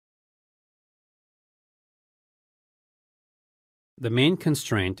The main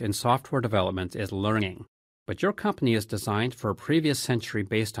constraint in software development is learning, but your company is designed for a previous century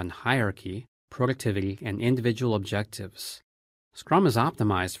based on hierarchy, productivity, and individual objectives. Scrum is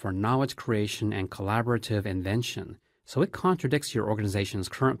optimized for knowledge creation and collaborative invention, so it contradicts your organization's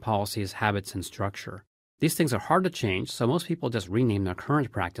current policies, habits, and structure. These things are hard to change, so most people just rename their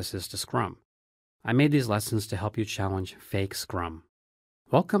current practices to Scrum. I made these lessons to help you challenge fake Scrum.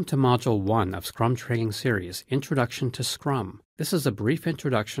 Welcome to Module 1 of Scrum Training Series, Introduction to Scrum. This is a brief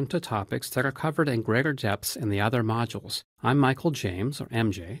introduction to topics that are covered in greater depths in the other modules. I'm Michael James, or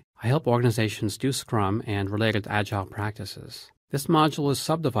MJ. I help organizations do Scrum and related Agile practices. This module is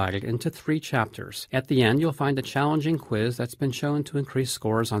subdivided into 3 chapters. At the end, you'll find a challenging quiz that's been shown to increase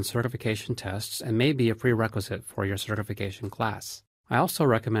scores on certification tests and may be a prerequisite for your certification class. I also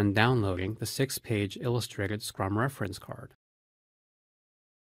recommend downloading the 6-page illustrated Scrum reference card.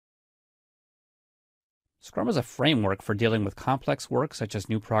 Scrum is a framework for dealing with complex work such as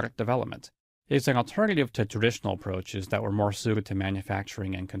new product development. It is an alternative to traditional approaches that were more suited to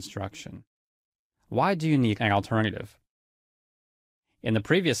manufacturing and construction. Why do you need an alternative? In the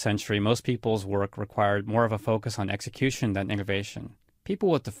previous century, most people's work required more of a focus on execution than innovation. People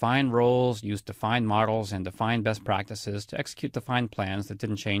with defined roles used defined models and defined best practices to execute defined plans that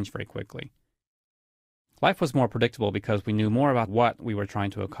didn't change very quickly. Life was more predictable because we knew more about what we were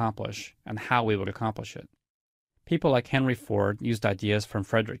trying to accomplish and how we would accomplish it. People like Henry Ford used ideas from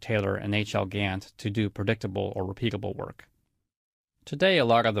Frederick Taylor and H.L. Gantt to do predictable or repeatable work. Today, a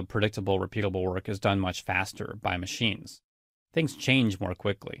lot of the predictable, repeatable work is done much faster by machines. Things change more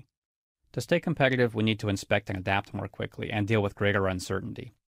quickly. To stay competitive, we need to inspect and adapt more quickly and deal with greater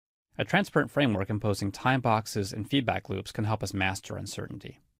uncertainty. A transparent framework imposing time boxes and feedback loops can help us master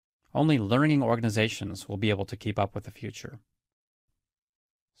uncertainty. Only learning organizations will be able to keep up with the future.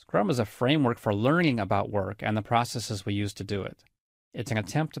 Scrum is a framework for learning about work and the processes we use to do it. It's an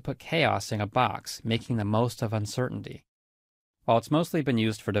attempt to put chaos in a box, making the most of uncertainty. While it's mostly been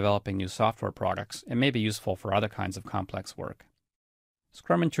used for developing new software products, it may be useful for other kinds of complex work.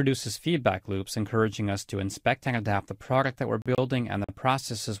 Scrum introduces feedback loops, encouraging us to inspect and adapt the product that we're building and the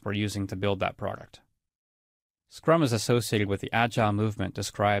processes we're using to build that product. Scrum is associated with the Agile movement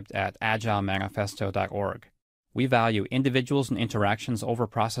described at agilemanifesto.org. We value individuals and interactions over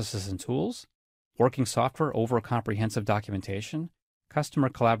processes and tools, working software over comprehensive documentation, customer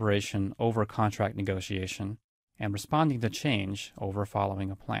collaboration over contract negotiation, and responding to change over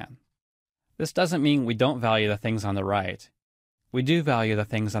following a plan. This doesn't mean we don't value the things on the right. We do value the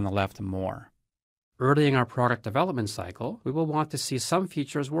things on the left more. Early in our product development cycle, we will want to see some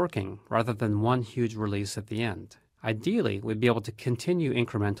features working rather than one huge release at the end. Ideally, we'd be able to continue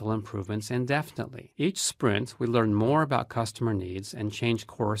incremental improvements indefinitely. Each sprint, we learn more about customer needs and change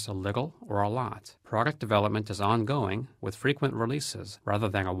course a little or a lot. Product development is ongoing with frequent releases rather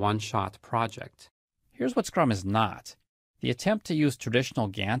than a one-shot project. Here's what Scrum is not. The attempt to use traditional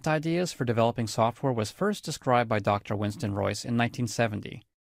Gantt ideas for developing software was first described by Dr. Winston Royce in 1970.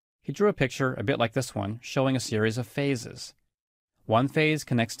 He drew a picture, a bit like this one, showing a series of phases. One phase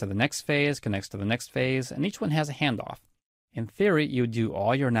connects to the next phase, connects to the next phase, and each one has a handoff. In theory, you would do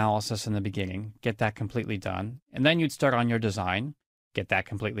all your analysis in the beginning, get that completely done, and then you'd start on your design, get that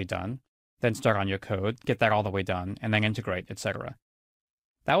completely done, then start on your code, get that all the way done, and then integrate, etc.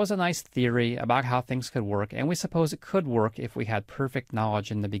 That was a nice theory about how things could work, and we suppose it could work if we had perfect knowledge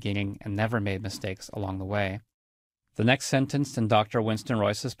in the beginning and never made mistakes along the way. The next sentence in Dr. Winston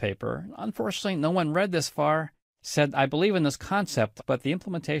Royce's paper, unfortunately no one read this far, said, "I believe in this concept, but the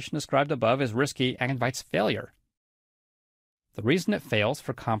implementation described above is risky and invites failure." The reason it fails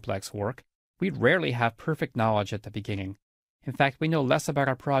for complex work, we rarely have perfect knowledge at the beginning. In fact, we know less about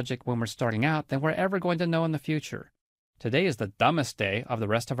our project when we're starting out than we're ever going to know in the future. Today is the dumbest day of the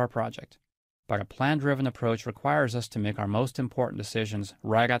rest of our project. But a plan-driven approach requires us to make our most important decisions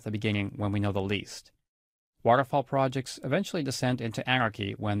right at the beginning when we know the least. Waterfall projects eventually descend into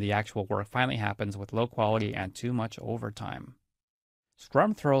anarchy when the actual work finally happens with low quality and too much overtime.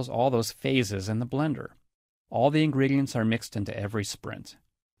 Scrum throws all those phases in the blender. All the ingredients are mixed into every sprint.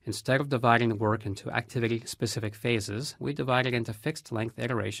 Instead of dividing the work into activity-specific phases, we divide it into fixed-length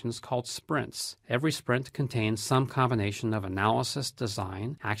iterations called sprints. Every sprint contains some combination of analysis,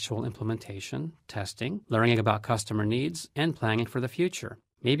 design, actual implementation, testing, learning about customer needs, and planning for the future.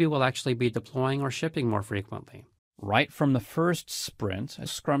 Maybe we'll actually be deploying or shipping more frequently. Right from the first sprint, a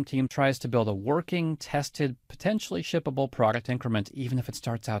Scrum team tries to build a working, tested, potentially shippable product increment even if it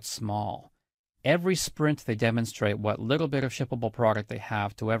starts out small. Every sprint, they demonstrate what little bit of shippable product they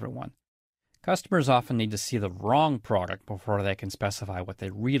have to everyone. Customers often need to see the wrong product before they can specify what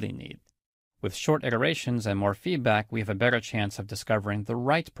they really need. With short iterations and more feedback, we have a better chance of discovering the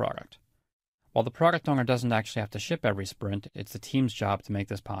right product. While the product owner doesn't actually have to ship every sprint, it's the team's job to make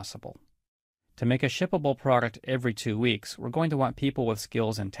this possible. To make a shippable product every 2 weeks, we're going to want people with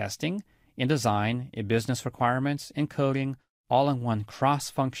skills in testing, in design, in business requirements, in coding, all in one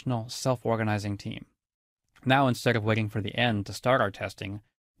cross-functional, self-organizing team. Now, instead of waiting for the end to start our testing,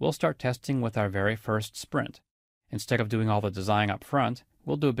 we'll start testing with our very first sprint. Instead of doing all the design up front,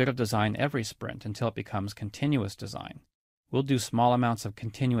 we'll do a bit of design every sprint until it becomes continuous design. We'll do small amounts of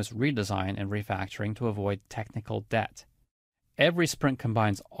continuous redesign and refactoring to avoid technical debt. Every sprint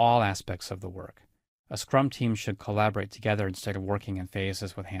combines all aspects of the work. A Scrum team should collaborate together instead of working in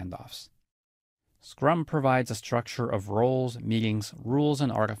phases with handoffs. Scrum provides a structure of roles, meetings, rules,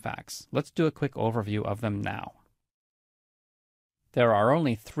 and artifacts. Let's do a quick overview of them now. There are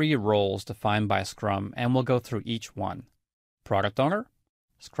only 3 roles defined by Scrum, and we'll go through each one. Product Owner,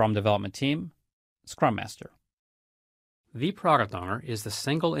 Scrum Development Team, Scrum Master. The Product Owner is the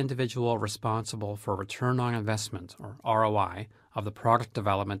single individual responsible for return on investment, or ROI, of the product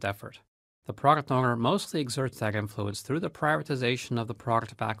development effort. The Product Owner mostly exerts that influence through the prioritization of the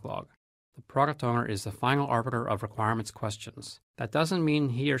product backlog. The Product Owner is the final arbiter of requirements questions. That doesn't mean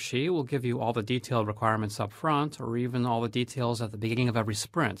he or she will give you all the detailed requirements up front or even all the details at the beginning of every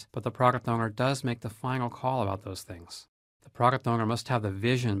sprint, but the Product Owner does make the final call about those things. The Product Owner must have the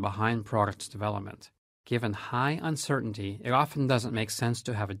vision behind product development. Given high uncertainty, it often doesn't make sense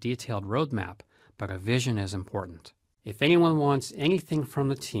to have a detailed roadmap, but a vision is important. If anyone wants anything from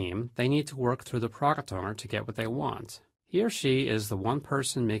the team, they need to work through the Product Owner to get what they want. He or she is the one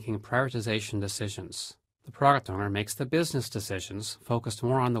person making prioritization decisions. The Product Owner makes the business decisions, focused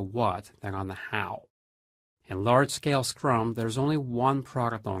more on the what than on the how. In large-scale Scrum, there's only one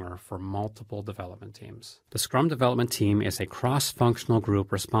Product Owner for multiple development teams. The Scrum Development Team is a cross-functional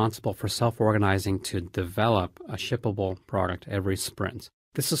group responsible for self-organizing to develop a shippable product every sprint.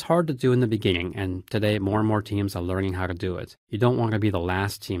 This is hard to do in the beginning, and today more and more teams are learning how to do it. You don't want to be the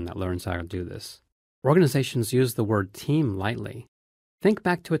last team that learns how to do this. Organizations use the word team lightly. Think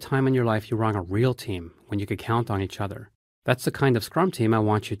back to a time in your life you were on a real team when you could count on each other. That's the kind of Scrum team I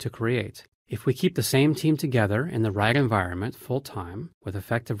want you to create. If we keep the same team together in the right environment full-time, with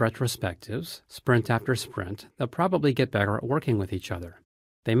effective retrospectives, sprint after sprint, they'll probably get better at working with each other.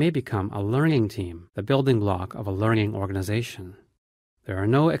 They may become a learning team, the building block of a learning organization. There are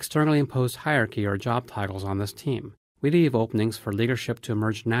no externally imposed hierarchy or job titles on this team. We leave openings for leadership to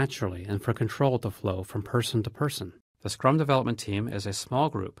emerge naturally and for control to flow from person to person. The Scrum Development Team is a small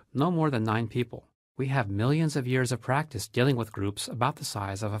group, no more than 9 people. We have millions of years of practice dealing with groups about the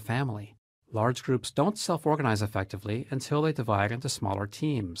size of a family. Large groups don't self-organize effectively until they divide into smaller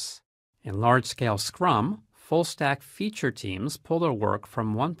teams. In large-scale Scrum, full-stack feature teams pull their work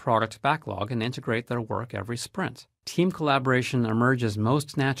from one product backlog and integrate their work every sprint. Team collaboration emerges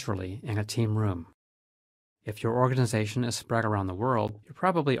most naturally in a team room. If your organization is spread around the world, you're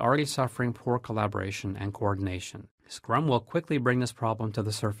probably already suffering poor collaboration and coordination. Scrum will quickly bring this problem to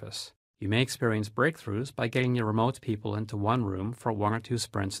the surface. You may experience breakthroughs by getting your remote people into one room for 1 or 2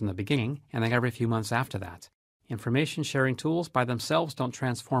 sprints in the beginning and then every few months after that. Information sharing tools by themselves don't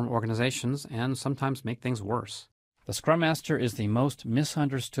transform organizations and sometimes make things worse. The Scrum Master is the most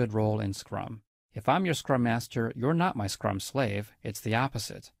misunderstood role in Scrum. If I'm your Scrum Master, you're not my Scrum slave. It's the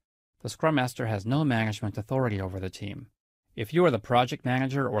opposite. The Scrum Master has no management authority over the team. If you are the project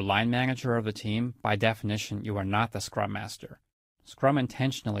manager or line manager of the team, by definition, you are not the Scrum Master. Scrum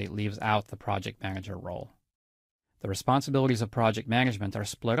intentionally leaves out the project manager role. The responsibilities of project management are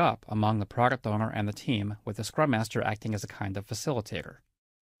split up among the product owner and the team, with the Scrum Master acting as a kind of facilitator.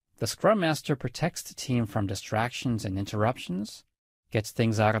 The Scrum Master protects the team from distractions and interruptions, gets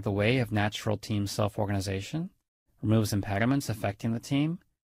things out of the way of natural team self-organization, removes impediments affecting the team,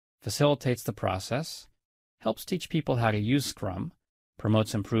 facilitates the process, helps teach people how to use Scrum,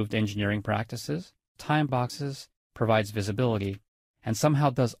 promotes improved engineering practices, time boxes, provides visibility, and somehow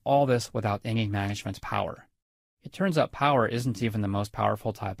does all this without any management power. It turns out power isn't even the most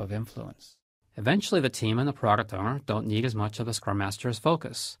powerful type of influence. Eventually, the team and the product owner don't need as much of the Scrum Master's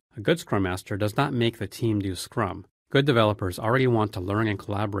focus. A good Scrum Master does not make the team do Scrum. Good developers already want to learn and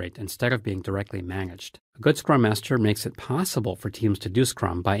collaborate instead of being directly managed. A good Scrum Master makes it possible for teams to do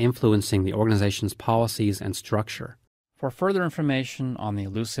Scrum by influencing the organization's policies and structure. For further information on the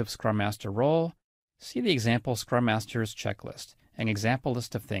elusive Scrum Master role, see the example Scrum Master's checklist, an example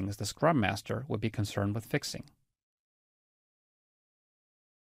list of things the Scrum Master would be concerned with fixing.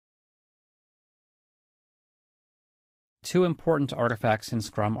 Two important artifacts in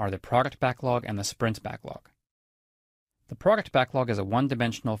Scrum are the product backlog and the sprint backlog. The product backlog is a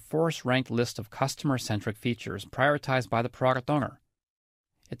one-dimensional, force-ranked list of customer-centric features prioritized by the product owner.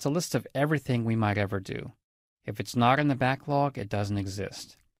 It's a list of everything we might ever do. If it's not in the backlog, it doesn't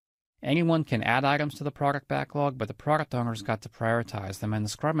exist. Anyone can add items to the product backlog, but the product owner's got to prioritize them and the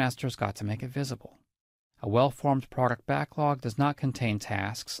Scrum Master's got to make it visible. A well-formed product backlog does not contain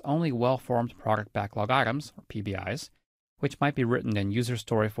tasks, only well-formed product backlog items, or PBIs, which might be written in user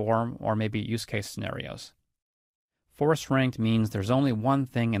story form or maybe use case scenarios. Force ranked means there's only one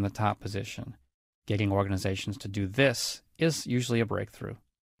thing in the top position. Getting organizations to do this is usually a breakthrough.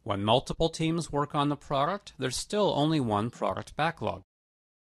 When multiple teams work on the product, there's still only one product backlog.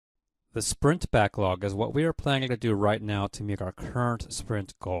 The sprint backlog is what we are planning to do right now to meet our current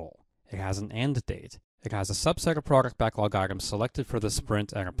sprint goal. It has an end date. It has a subset of product backlog items selected for the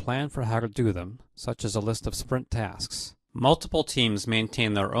sprint and a plan for how to do them, such as a list of sprint tasks. Multiple teams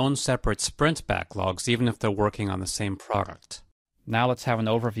maintain their own separate sprint backlogs even if they're working on the same product. Now let's have an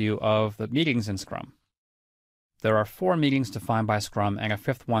overview of the meetings in Scrum. There are 4 meetings defined by Scrum and a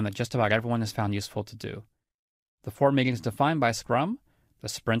 5th one that just about everyone has found useful to do. The 4 meetings defined by Scrum: the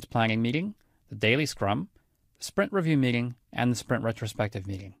sprint planning meeting, the daily Scrum, the sprint review meeting, and the sprint retrospective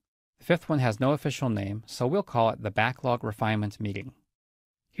meeting. The 5th one has no official name, so we'll call it the backlog refinement meeting.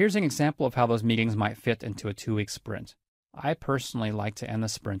 Here's an example of how those meetings might fit into a 2-week sprint. I personally like to end the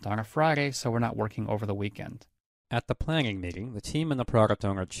sprint on a Friday so we're not working over the weekend. At the planning meeting, the team and the product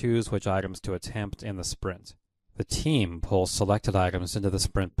owner choose which items to attempt in the sprint. The team pulls selected items into the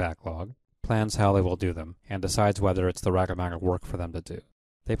sprint backlog, plans how they will do them, and decides whether it's the right amount of work for them to do.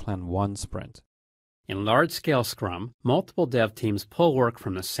 They plan one sprint. In large-scale Scrum, multiple dev teams pull work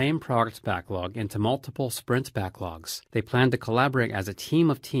from the same product backlog into multiple sprint backlogs. They plan to collaborate as a team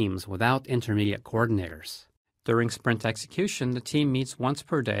of teams without intermediate coordinators. During sprint execution, the team meets once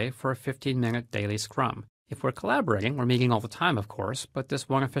per day for a 15-minute daily Scrum. If we're collaborating, we're meeting all the time, of course, but this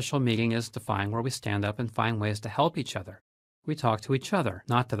one official meeting is to find where we stand up and find ways to help each other. We talk to each other,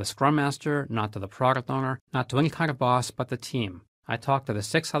 not to the Scrum Master, not to the product owner, not to any kind of boss, but the team. I talk to the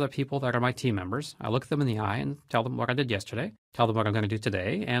 6 other people that are my team members. I look them in the eye and tell them what I did yesterday, tell them what I'm going to do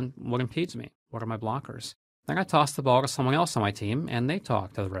today, and what impedes me, what are my blockers. Then I toss the ball to someone else on my team, and they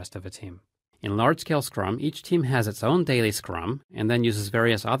talk to the rest of the team. In large-scale Scrum, each team has its own daily Scrum and then uses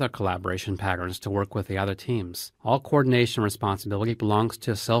various other collaboration patterns to work with the other teams. All coordination responsibility belongs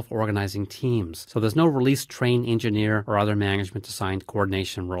to self-organizing teams, so there's no release train engineer or other management-assigned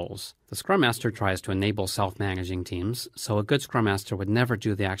coordination roles. The Scrum Master tries to enable self-managing teams, so a good Scrum Master would never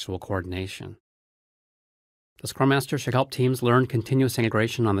do the actual coordination. The Scrum Master should help teams learn continuous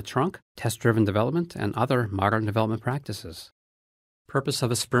integration on the trunk, test-driven development, and other modern development practices. Purpose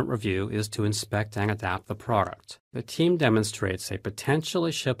of a sprint review is to inspect and adapt the product. The team demonstrates a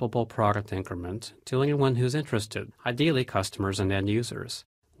potentially shippable product increment to anyone who's interested, ideally customers and end users.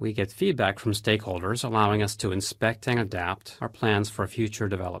 We get feedback from stakeholders, allowing us to inspect and adapt our plans for future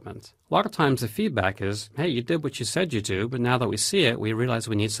development. A lot of times the feedback is, hey, you did what you said you do, but now that we see it, we realize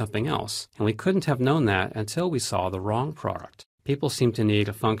we need something else. And we couldn't have known that until we saw the wrong product. People seem to need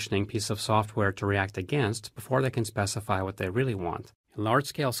a functioning piece of software to react against before they can specify what they really want. In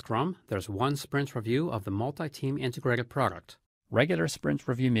large-scale Scrum, there's one sprint review of the multi-team integrated product. Regular sprint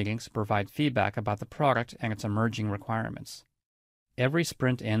review meetings provide feedback about the product and its emerging requirements. Every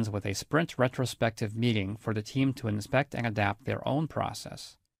sprint ends with a sprint retrospective meeting for the team to inspect and adapt their own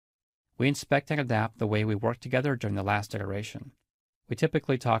process. We inspect and adapt the way we worked together during the last iteration. We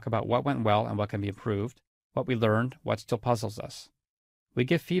typically talk about what went well and what can be improved, what we learned, what still puzzles us. We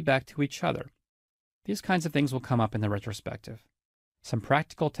give feedback to each other. These kinds of things will come up in the retrospective. Some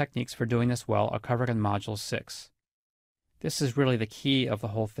practical techniques for doing this well are covered in Module 6. This is really the key of the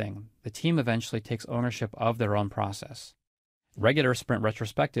whole thing. The team eventually takes ownership of their own process. Regular sprint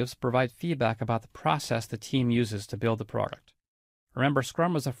retrospectives provide feedback about the process the team uses to build the product. Remember,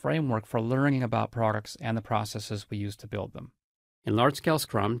 Scrum is a framework for learning about products and the processes we use to build them. In large-scale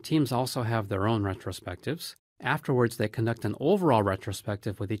Scrum, teams also have their own retrospectives. Afterwards, they conduct an overall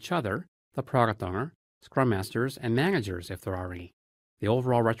retrospective with each other, the product owner, Scrum Masters, and managers if there are any. The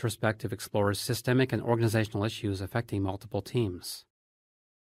overall retrospective explores systemic and organizational issues affecting multiple teams.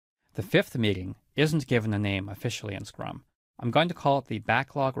 The 5th meeting isn't given a name officially in Scrum. I'm going to call it the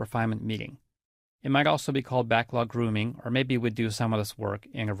Backlog Refinement Meeting. It might also be called Backlog Grooming, or maybe we'd do some of this work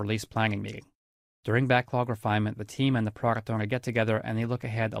in a release planning meeting. During Backlog Refinement, the team and the product owner get together and they look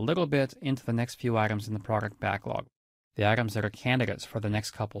ahead a little bit into the next few items in the product backlog, the items that are candidates for the next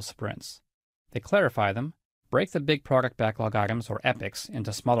couple sprints. They clarify them, break the big product backlog items, or epics,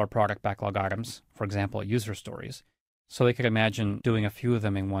 into smaller product backlog items, for example, user stories, so they could imagine doing a few of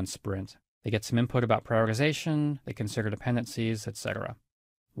them in one sprint. They get some input about prioritization, they consider dependencies, etc.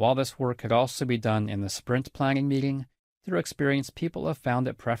 While this work could also be done in the sprint planning meeting, through experience, people have found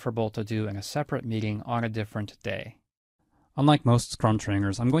it preferable to do in a separate meeting on a different day. Unlike most Scrum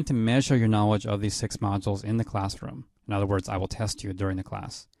trainers, I'm going to measure your knowledge of these 6 modules in the classroom. In other words, I will test you during the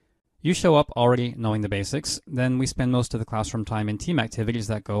class. You show up already knowing the basics, then we spend most of the classroom time in team activities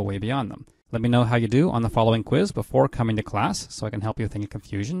that go way beyond them. Let me know how you do on the following quiz before coming to class so I can help you with any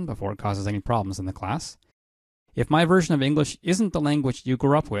confusion before it causes any problems in the class. If my version of English isn't the language you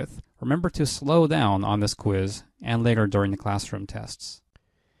grew up with, remember to slow down on this quiz and later during the classroom tests.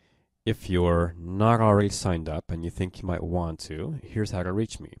 If you're not already signed up and you think you might want to, here's how to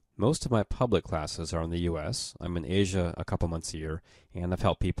reach me. Most of my public classes are in the US. I'm in Asia a couple months a year, and I've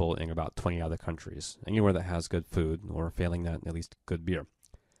helped people in about 20 other countries, anywhere that has good food, or failing that, at least good beer.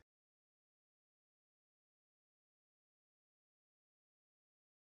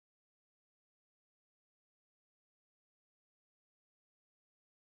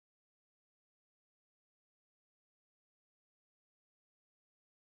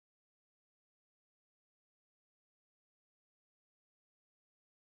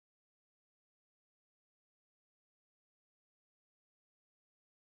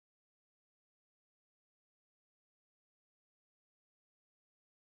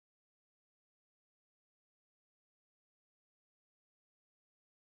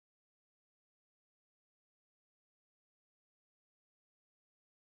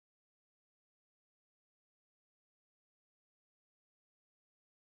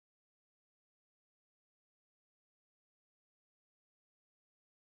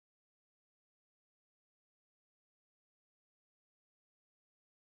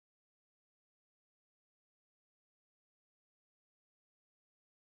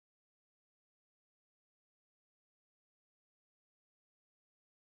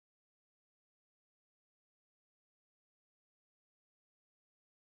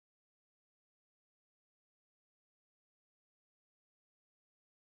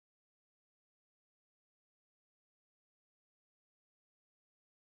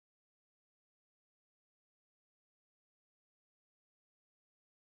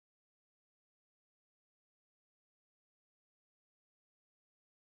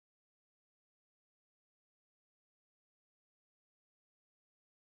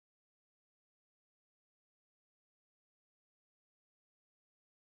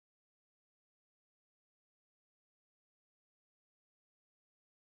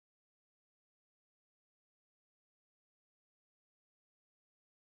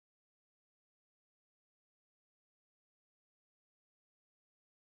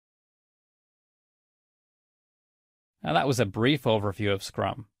 Now that was a brief overview of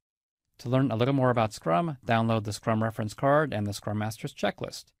Scrum. To learn a little more about Scrum, download the Scrum reference card and the Scrum Master's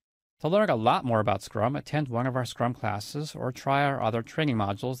checklist. To learn a lot more about Scrum, attend one of our Scrum classes or try our other training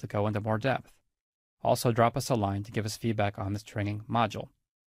modules that go into more depth. Also, drop us a line to give us feedback on this training module.